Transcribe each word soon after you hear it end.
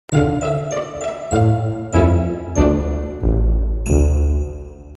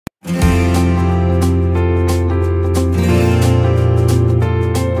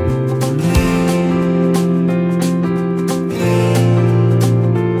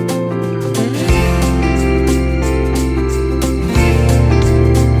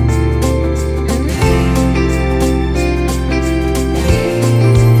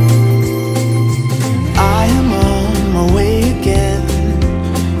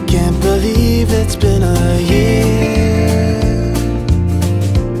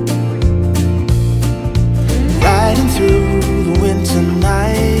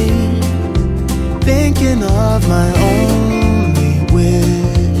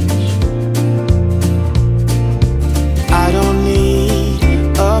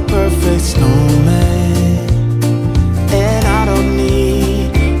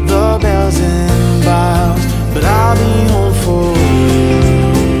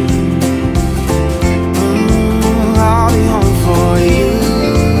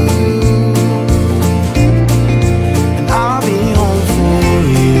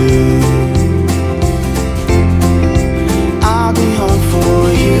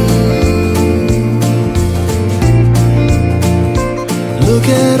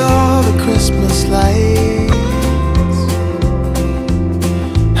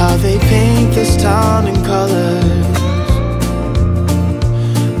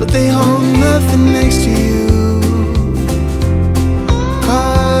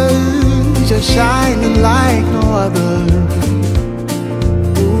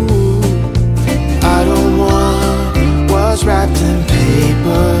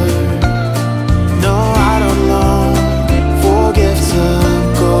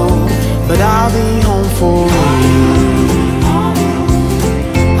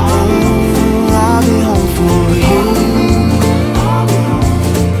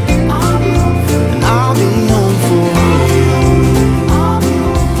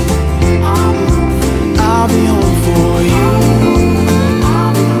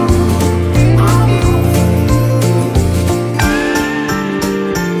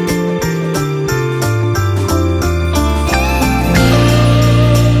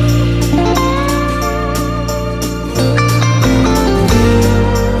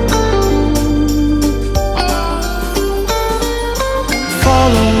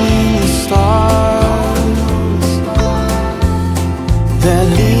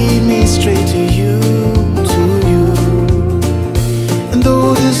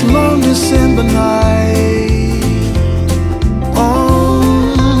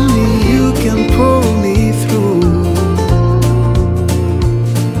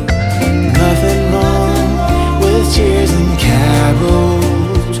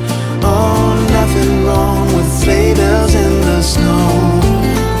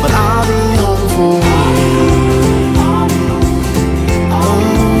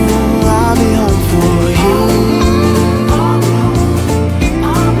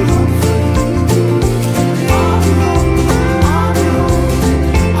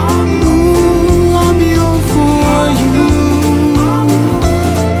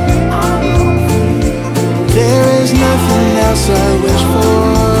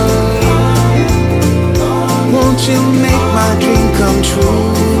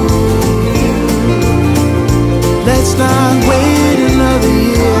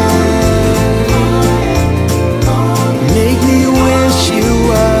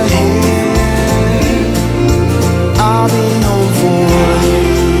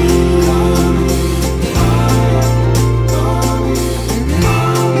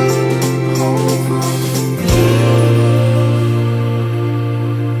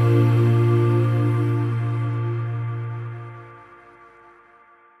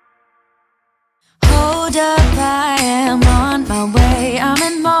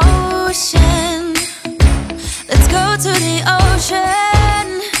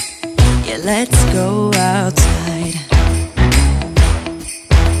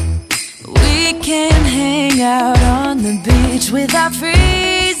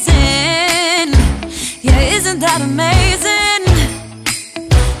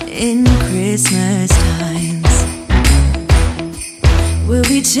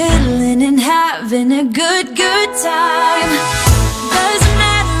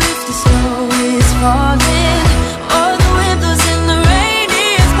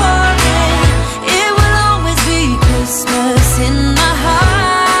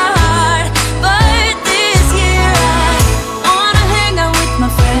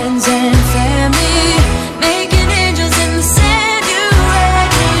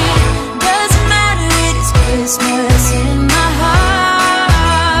Christmas in my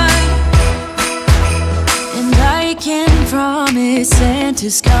heart. if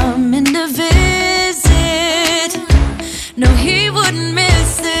Santa's coming to visit. No, he wouldn't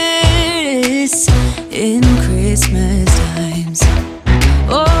miss this in Christmas times.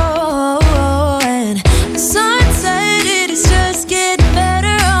 Oh, and the sun said it is just getting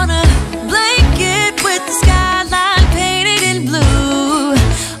better on a blanket with the skyline painted in blue.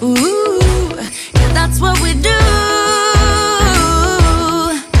 Ooh, yeah, that's what we do.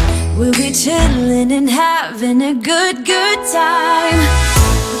 We'll be chilling and having a good time.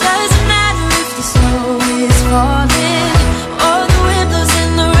 Doesn't matter if the snow is falling or the wind blows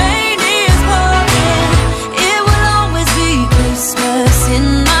and the rain is pouring. It will always be Christmas in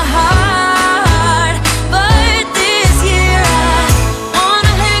my heart. But this year I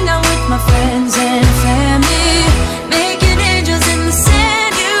wanna hang out with my friends and family, making angels in the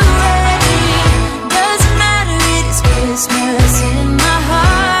sand. You ready? Doesn't matter, it is Christmas in my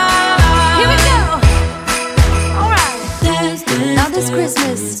heart. Here we go. All right. Dance, dance, now this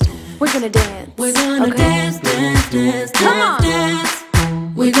Christmas we're gonna dance. We're gonna dance, dance, dance, come on, dance.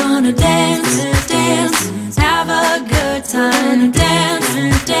 We're gonna dance, dance, have a good time.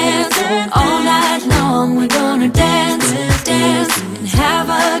 Dance, dance, all night long. We're gonna dance, dance, and have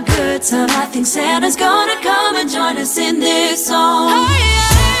a good time. I think Santa's gonna come and join us in this song.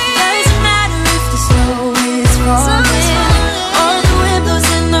 Doesn't matter if the snow is falling or the wind blows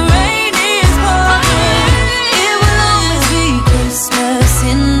and the rain is pouring. It will always be Christmas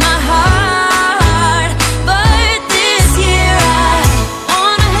in my heart. But this year I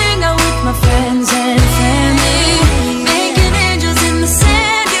wanna hang out with my friends and family, making angels in the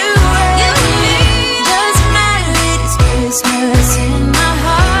sand. You ready? Doesn't matter, it is Christmas in my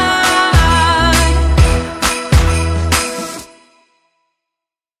heart.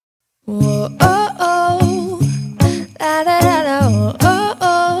 Whoa, oh, oh, la da da da, oh, oh,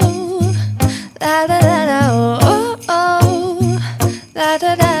 oh, la da da da, oh, oh, la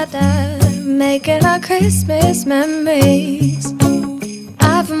da da da, making our Christmas memories.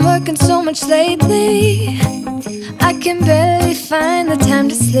 I've been working so much lately, I can barely find the time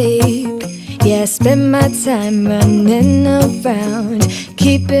to sleep. Yeah, I spend my time running around,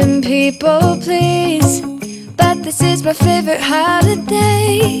 keeping people pleased. But this is my favorite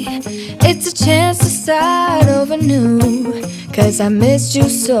holiday. It's a chance to start over new. Cause I missed you,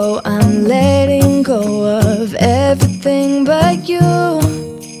 so I'm letting go of everything but you.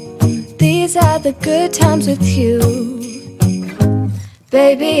 These are the good times with you.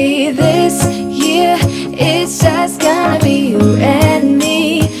 Baby, this year it's just gonna be you and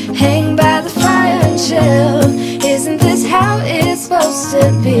me. Hang by the fire and chill. Isn't this how it's supposed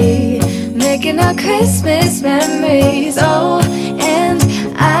to be? Making our Christmas memories. Oh, and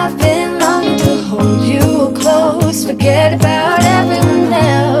I've been longing to hold you close. Forget about everyone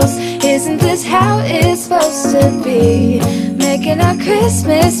else. Isn't this how it's supposed to be? Making our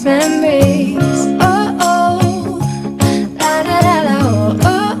Christmas memories. Oh, oh, la da da da,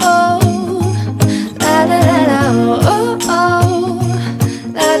 oh, oh, la da da da, oh, oh,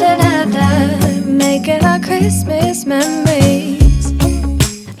 la da da da, making our Christmas memories.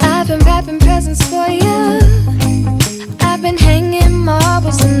 I've been wrapping presents for you. I've been hanging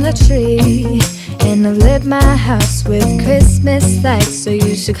marbles in the tree, and I've lit my house with Christmas lights. So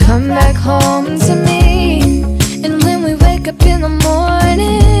you should come back home to me. And when we wake up in the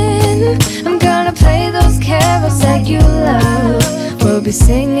morning, I'm gonna play those carols that you love. We'll be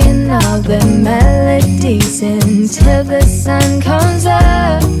singing all the melodies until the sun comes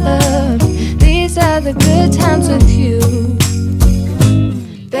up. These are the good times with you.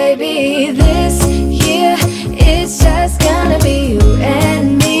 Baby, this year it's just gonna be you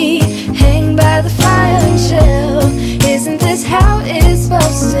and me. Hang by the fire and chill. Isn't this how it's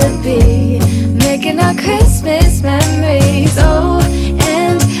supposed to be? Making our Christmas memories. Oh,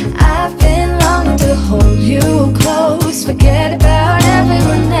 and I've been longing to hold you close. Forget about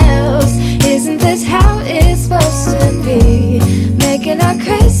everyone else. Isn't this how it's supposed to be? Making our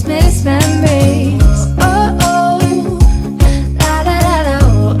Christmas memories. Oh, oh, la da da da,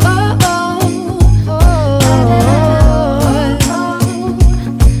 oh, oh, oh,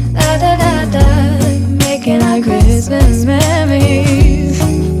 la da da da, making our Christmas memories.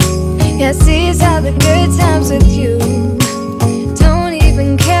 Yes, these are the good times with you. Don't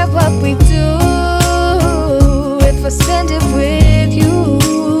even care what we do if I spend it with you.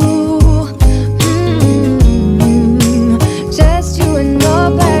 Just you and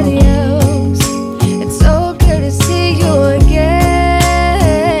nobody else. It's so good to see you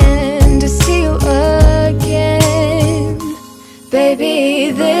again, to see you again.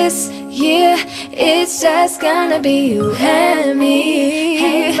 Baby, this year it's just gonna be you and me.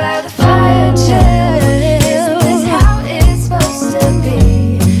 Hang by the fire and chill. Isn't this how it's supposed to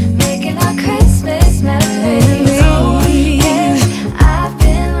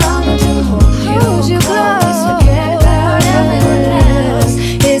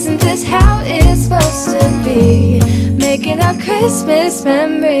Christmas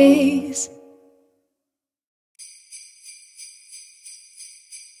memories.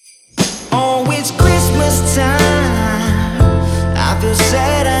 Oh, it's Christmas time. I feel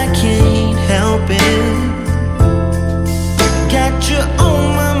sad, I can't help it. Got you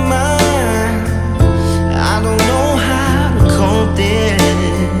on my mind. I don't know how to cope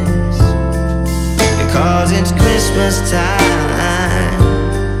this, because it's Christmas time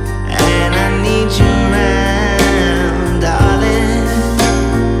and I need you around, darling.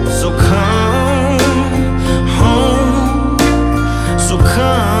 So come home, so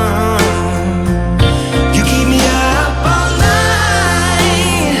come. You keep me up all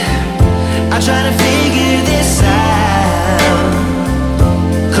night. I try to figure this out,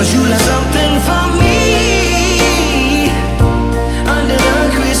 'cause you left something for me under the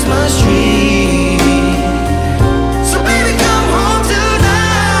Christmas tree. So baby, come home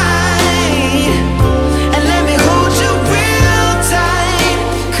tonight and let me hold you real tight,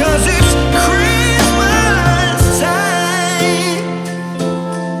 'cause it's Christmas time.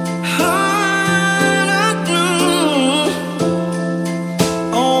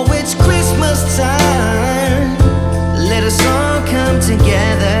 Oh, it's Christmas time. Let us all come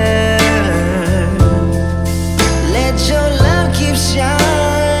together. Let your love keep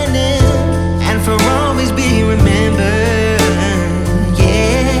shining and for always be remembered.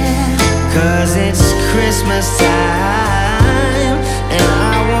 Yeah, 'cause it's Christmas time and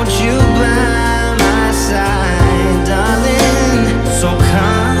I want you by my side, darling. So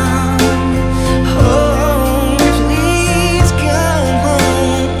come home, please come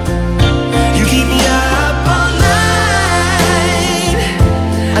home. You keep me up all night.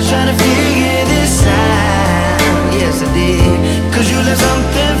 I try to figure this out. Yes, I did. 'Cause you left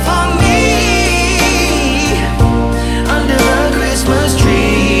something for me under the Christmas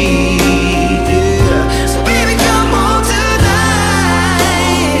tree. Yeah. So baby, come home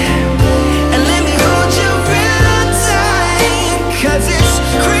tonight and let me hold you real tight, 'cause it's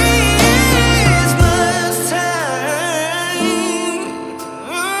Christmas time.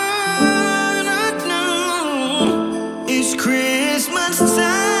 It's Christmas time.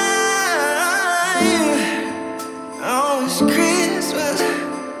 Oh, it's Christmas.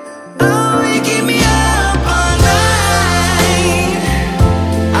 Oh, you keep me up all night.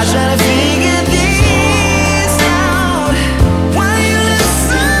 I try to